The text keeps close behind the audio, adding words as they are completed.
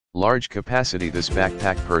Large capacity. This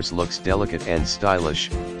backpack purse looks delicate and stylish,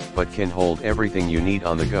 but can hold everything you need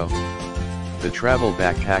on the go. The travel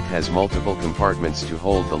backpack has multiple compartments to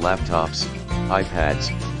hold the laptops,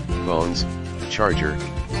 iPads, phones, charger,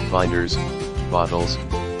 binders, bottles,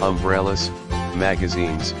 umbrellas,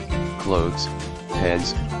 magazines, clothes,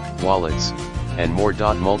 pens, wallets, and more.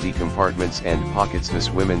 Multi-compartments and pockets. This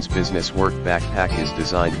women's business work backpack is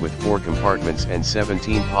designed with 4 compartments and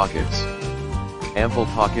 17 pockets. Ample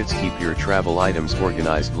pockets keep your travel items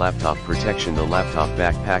organized. Laptop protection. The laptop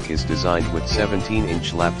backpack is designed with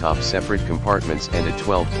 17-inch laptop separate compartments and a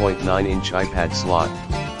 12.9-inch iPad slot,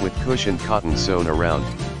 with cushioned cotton sewn around.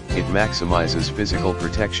 It maximizes physical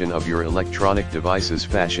protection of your electronic devices.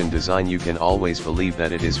 Fashion design. You can always believe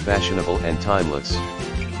that it is fashionable and timeless.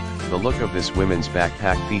 The look of this women's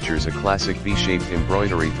backpack features a classic V-shaped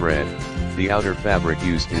embroidery thread. The outer fabric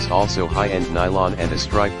used is also high-end nylon and a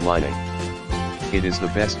striped lining. It is the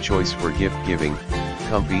best choice for gift-giving,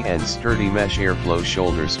 comfy and sturdy mesh airflow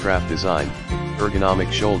shoulder strap design,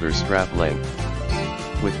 ergonomic shoulder strap length.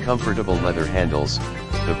 With comfortable leather handles,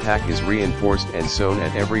 the pack is reinforced and sewn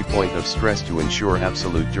at every point of stress to ensure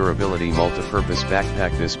absolute durability. Multi-purpose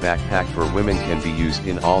backpack. This backpack for women can be used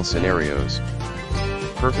in all scenarios.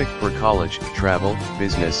 Perfect for college, travel,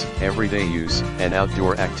 business, everyday use, and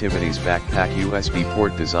outdoor activities. Backpack USB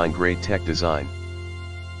port design. Great tech design.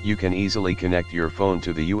 You can easily connect your phone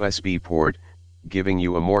to the USB port, giving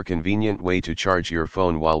you a more convenient way to charge your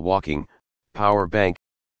phone while walking. Power bank.